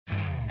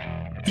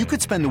You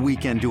could spend the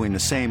weekend doing the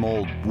same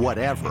old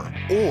whatever,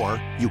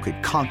 or you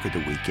could conquer the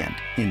weekend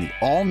in the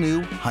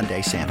all-new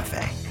Hyundai Santa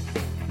Fe.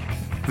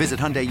 Visit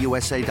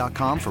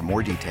HyundaiUSA.com for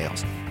more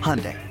details.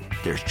 Hyundai,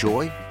 there's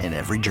joy in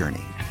every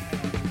journey.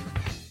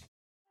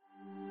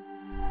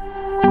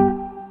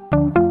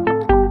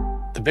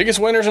 The biggest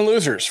winners and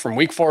losers from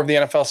Week 4 of the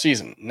NFL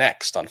season,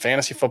 next on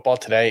Fantasy Football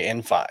Today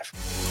in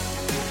 5.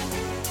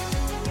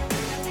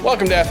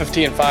 Welcome to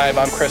FFT in 5.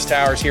 I'm Chris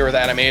Towers here with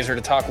Adam Aizer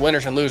to talk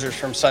winners and losers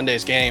from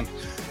Sunday's game.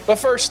 But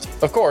first,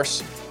 of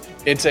course,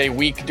 it's a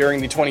week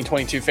during the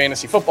 2022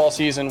 fantasy football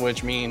season,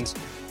 which means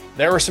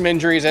there were some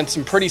injuries and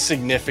some pretty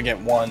significant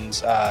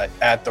ones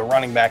at the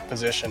running back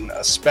position,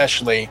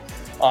 especially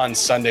on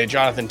Sunday.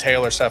 Jonathan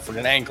Taylor suffered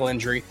an ankle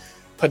injury,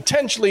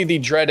 potentially the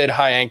dreaded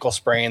high ankle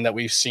sprain that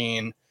we've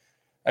seen.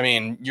 I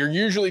mean, you're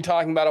usually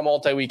talking about a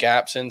multi-week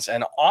absence,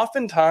 and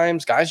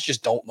oftentimes guys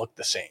just don't look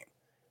the same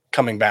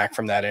coming back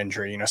from that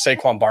injury. You know,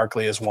 Saquon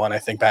Barkley is one, I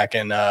think back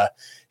in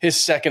his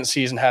second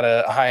season, had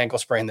a high ankle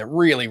sprain that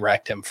really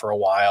wrecked him for a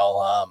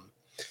while.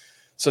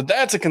 So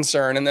that's a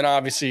concern. And then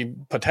obviously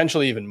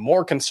potentially even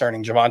more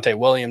concerning, Javonte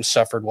Williams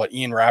suffered what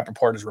Ian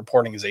Rappaport is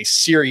reporting is a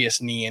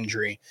serious knee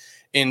injury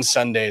in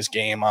Sunday's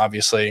game.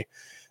 Obviously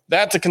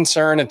that's a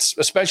concern. It's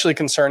especially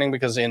concerning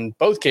because in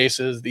both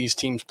cases, these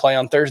teams play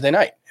on Thursday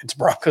night. It's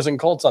Broncos and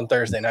Colts on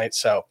Thursday night.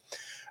 So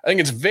I think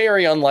it's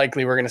very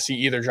unlikely we're going to see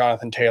either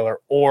Jonathan Taylor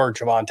or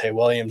Javonte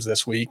Williams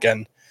this week.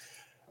 And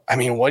I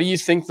mean, what do you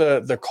think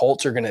the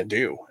Colts are going to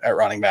do at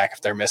running back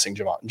if they're missing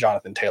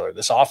Jonathan Taylor?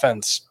 This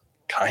offense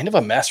kind of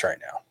a mess right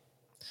now.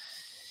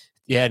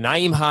 Yeah,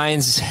 Nyheim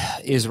Hines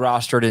is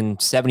rostered in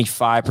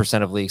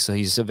 75% of leagues, so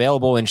he's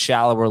available in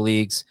shallower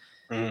leagues.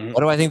 Mm-hmm.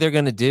 What do I think they're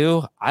going to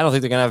do? I don't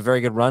think they're going to have a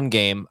very good run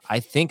game. I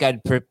think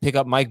I'd pick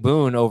up Mike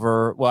Boone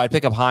over – well, I'd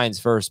pick up Hines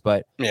first,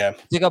 but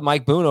pick up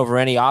Mike Boone over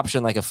any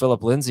option like a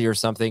Phillip Lindsay or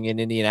something in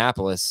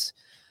Indianapolis.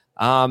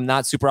 I'm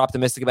not super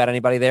optimistic about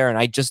anybody there, and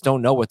I just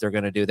don't know what they're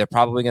going to do. They're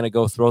probably going to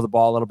go throw the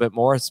ball a little bit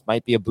more. This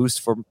might be a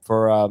boost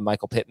for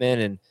Michael Pittman,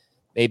 and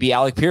maybe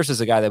Alec Pierce is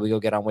a guy that we go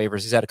get on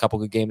waivers. He's had a couple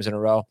good games in a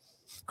row.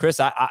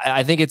 Chris,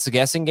 I think it's a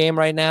guessing game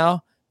right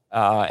now,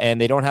 and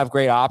they don't have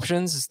great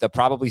options. They'll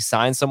probably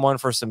sign someone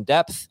for some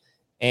depth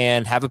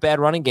and have a bad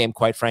running game,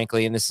 quite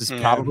frankly, and this is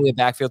probably a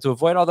backfield to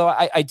avoid, although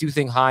I do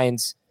think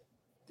Hines,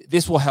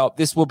 this will help.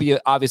 This will be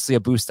obviously a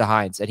boost to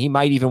Hines, and he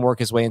might even work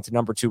his way into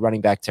number 2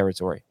 running back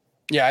territory.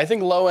 Yeah, I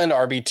think low-end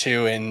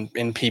RB2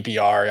 in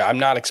PPR. I'm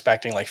not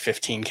expecting like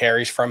 15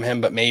 carries from him,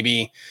 but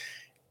maybe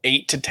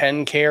 8 to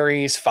 10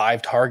 carries,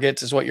 5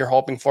 targets is what you're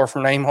hoping for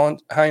from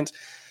Nyheim Hines.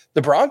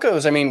 The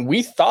Broncos, I mean,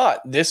 we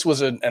thought this was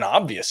an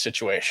obvious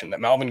situation, that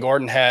Melvin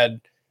Gordon had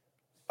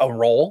a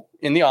role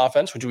in the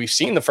offense, which we've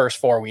seen the first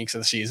 4 weeks of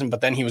the season,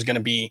 but then he was going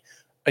to be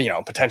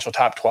a potential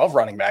top 12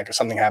 running back if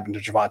something happened to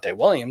Javonte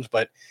Williams,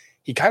 but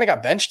he kind of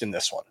got benched in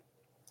this one.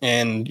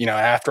 And,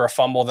 after a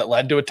fumble that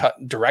led to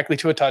directly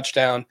to a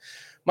touchdown,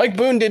 Mike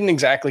Boone didn't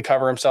exactly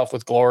cover himself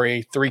with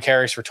glory. 3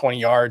 carries for 20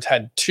 yards,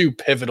 had 2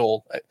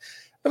 pivotal, I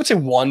would say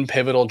 1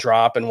 pivotal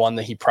drop and one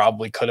that he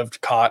probably could have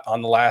caught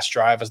on the last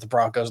drive as the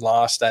Broncos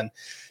lost. And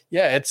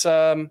yeah, it's,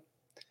 I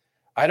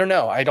don't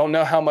know. I don't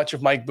know how much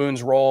of Mike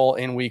Boone's role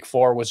in week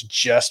 4 was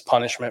just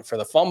punishment for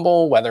the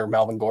fumble, whether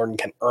Melvin Gordon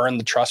can earn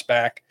the trust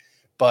back,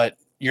 but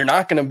you're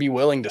not going to be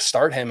willing to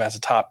start him as a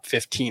top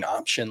 15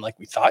 option like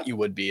we thought you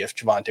would be if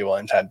Javonte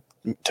Williams had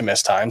to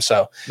miss time.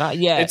 So not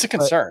yet. It's a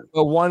concern.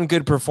 But one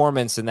good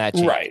performance in that.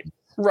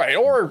 Right.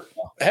 Or,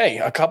 hey,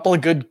 a couple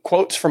of good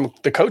quotes from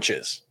the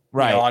coaches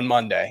on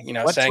Monday,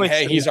 saying,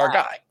 hey, he's our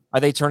guy.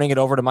 Are they turning it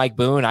over to Mike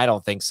Boone? I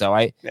don't think so.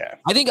 I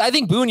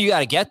think Boone you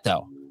got to get,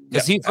 though.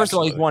 Because first of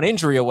all, he's one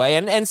injury away.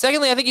 And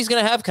secondly, I think he's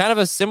going to have kind of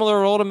a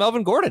similar role to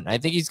Melvin Gordon. I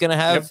think he's going to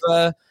have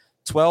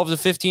 12 to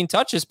 15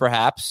 touches,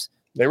 perhaps.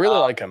 They really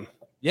like him.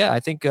 Yeah,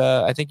 I think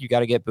you got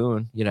to get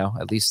Boone,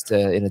 at least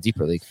in a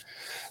deeper league.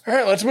 All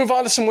right, let's move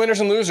on to some winners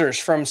and losers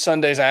from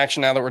Sunday's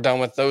action now that we're done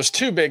with those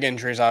 2 big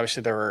injuries.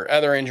 Obviously, there were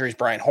other injuries.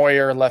 Brian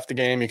Hoyer left the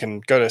game. You can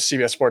go to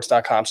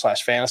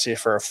cbssports.com/fantasy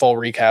for a full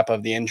recap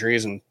of the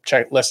injuries and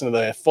listen to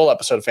the full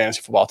episode of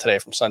Fantasy Football Today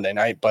from Sunday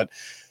night. But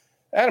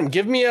Adam,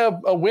 give me a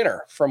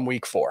winner from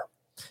week 4.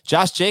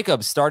 Josh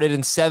Jacobs started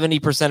in 70%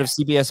 of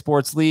CBS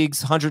Sports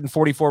leagues,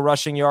 144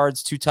 rushing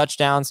yards, 2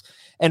 touchdowns,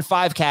 and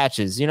 5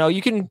 catches.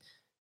 You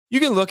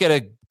can look at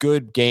a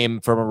good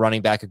game from a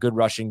running back, a good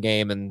rushing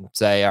game, and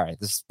say, all right,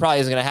 this probably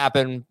isn't going to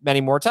happen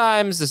many more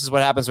times. This is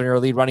what happens when you're a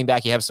lead running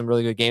back. You have some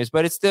really good games,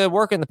 but it's the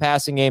work in the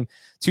passing game,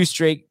 2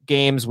 straight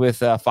games with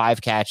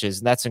 5 catches,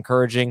 and that's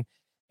encouraging.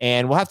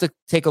 And we'll have to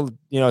take a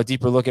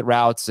deeper look at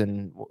routes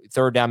and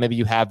third down. Maybe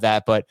you have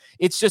that, but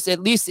it's just,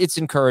 at least it's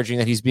encouraging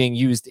that he's being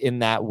used in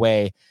that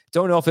way.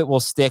 Don't know if it will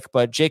stick,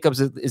 but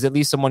Jacobs is at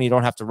least someone you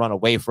don't have to run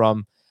away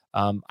from.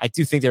 I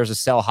do think there's a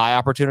sell high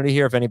opportunity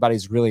here if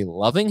anybody's really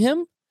loving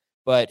him.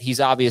 But he's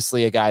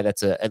obviously a guy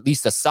that's at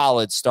least a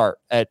solid start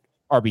at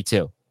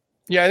RB2.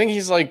 Yeah, I think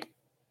he's like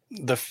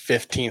the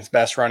 15th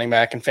best running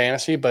back in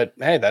fantasy, but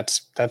hey,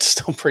 that's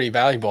still pretty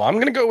valuable. I'm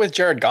going to go with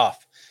Jared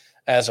Goff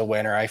as a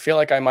winner. I feel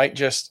like I might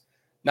just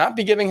not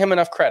be giving him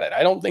enough credit.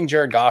 I don't think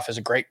Jared Goff is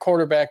a great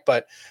quarterback,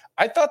 but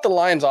I thought the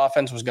Lions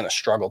offense was going to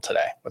struggle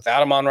today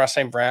without Amon-Ra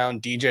St. Brown,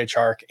 DJ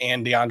Chark,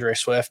 and DeAndre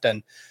Swift.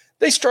 And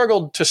they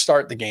struggled to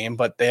start the game,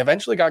 but they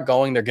eventually got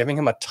going. They're giving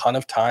him a ton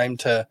of time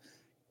to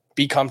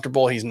be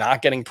comfortable. He's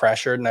not getting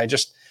pressured. And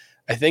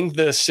I think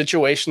the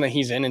situation that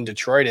he's in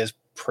Detroit is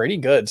pretty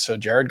good. So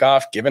Jared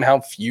Goff, given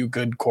how few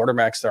good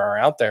quarterbacks there are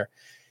out there,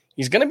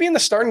 he's going to be in the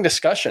starting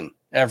discussion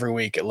every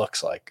week, it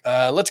looks like.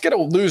 Let's get a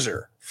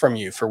loser from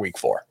you for week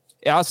 4.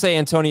 Yeah, I'll say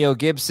Antonio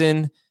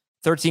Gibson,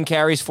 13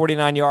 carries,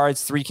 49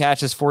 yards, 3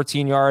 catches,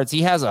 14 yards.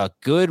 He has a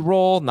good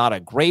role, not a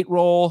great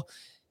role.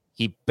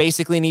 He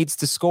basically needs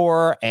to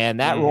score, and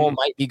that role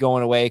might be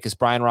going away because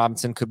Brian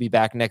Robinson could be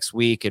back next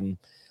week. And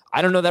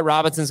I don't know that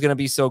Robinson's going to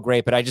be so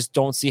great, but I just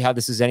don't see how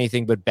this is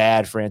anything but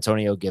bad for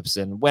Antonio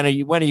Gibson. When are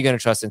you going to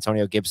trust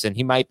Antonio Gibson?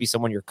 He might be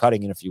someone you're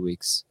cutting in a few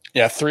weeks.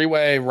 Yeah,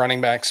 3-way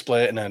running back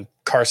split and a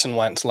Carson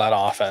Wentz-led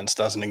offense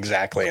doesn't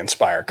exactly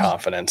inspire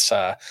confidence.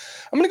 I'm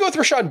going to go with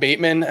Rashad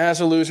Bateman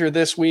as a loser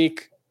this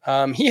week.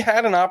 He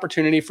had an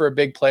opportunity for a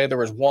big play. There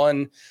was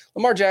one.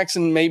 Lamar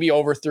Jackson maybe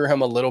overthrew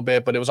him a little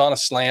bit, but it was on a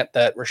slant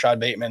that Rashad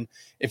Bateman,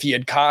 if he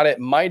had caught it,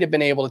 might have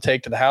been able to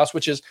take to the house,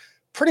 which is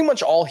pretty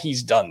much all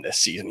he's done this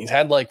season. He's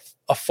had like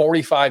a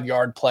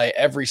 45-yard play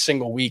every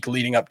single week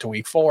leading up to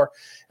week 4,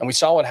 and we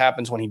saw what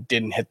happens when he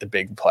didn't hit the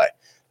big play.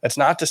 That's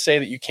not to say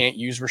that you can't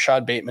use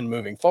Rashad Bateman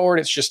moving forward.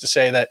 It's just to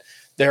say that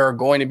there are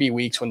going to be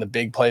weeks when the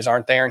big plays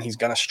aren't there and he's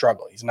going to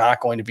struggle. He's not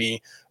going to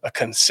be a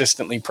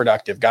consistently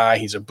productive guy.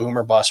 He's a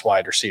boomer bust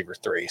wide receiver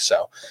 3.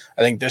 So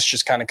I think this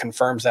just kind of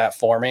confirms that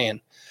for me.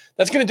 And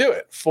that's going to do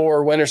it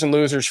for winners and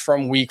losers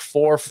from week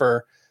 4.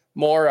 For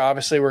more,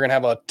 obviously, we're going to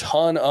have a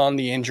ton on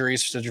the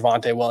injuries to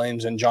Javonte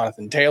Williams and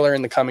Jonathan Taylor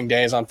in the coming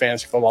days on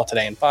Fantasy Football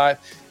Today and 5,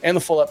 and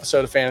the full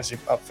episodes of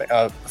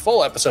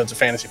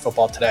Fantasy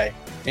Football Today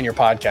in your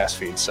podcast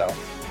feed. So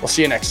we'll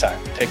see you next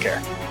time. Take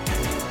care.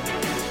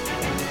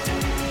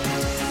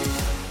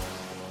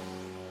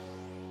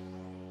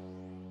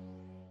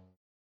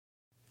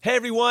 Hey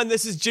everyone,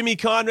 this is Jimmy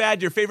Conrad,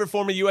 your favorite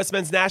former U.S.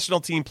 men's national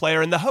team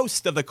player and the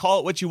host of the Call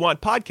It What You Want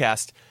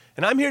podcast.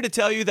 And I'm here to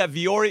tell you that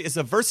Vuori is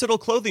a versatile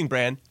clothing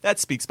brand that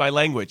speaks my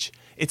language.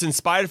 It's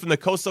inspired from the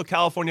coastal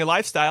California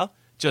lifestyle,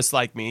 just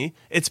like me.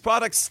 Its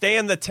products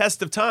stand the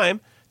test of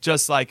time,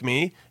 just like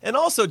me. And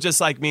also just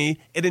like me,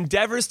 it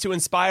endeavors to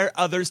inspire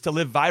others to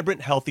live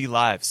vibrant, healthy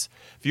lives.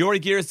 Vuori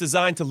gear is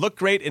designed to look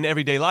great in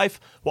everyday life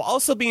while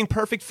also being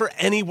perfect for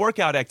any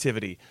workout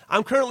activity.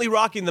 I'm currently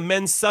rocking the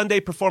men's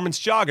Sunday Performance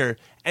Jogger,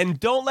 and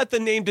don't let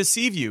the name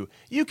deceive you.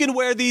 You can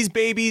wear these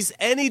babies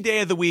any day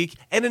of the week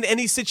and in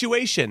any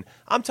situation.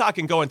 I'm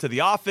talking going to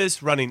the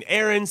office, running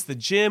errands, the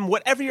gym,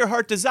 whatever your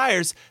heart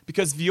desires,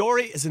 because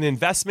Vuori is an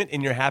investment in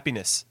your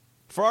happiness.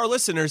 For our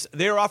listeners,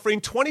 they are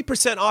offering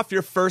 20% off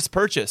your first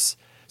purchase.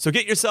 So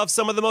get yourself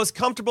some of the most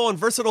comfortable and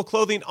versatile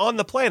clothing on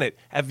the planet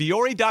at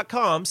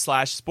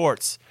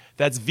vuori.com/sports.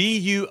 That's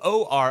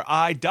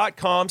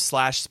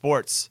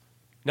VUORI.com/sports.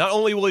 Not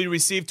only will you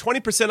receive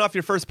 20% off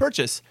your first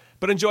purchase,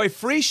 but enjoy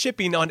free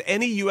shipping on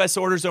any U.S.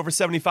 orders over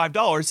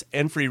 $75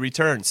 and free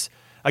returns.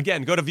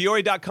 Again, go to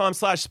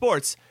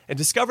vuori.com/sports and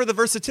discover the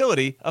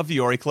versatility of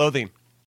Vuori clothing.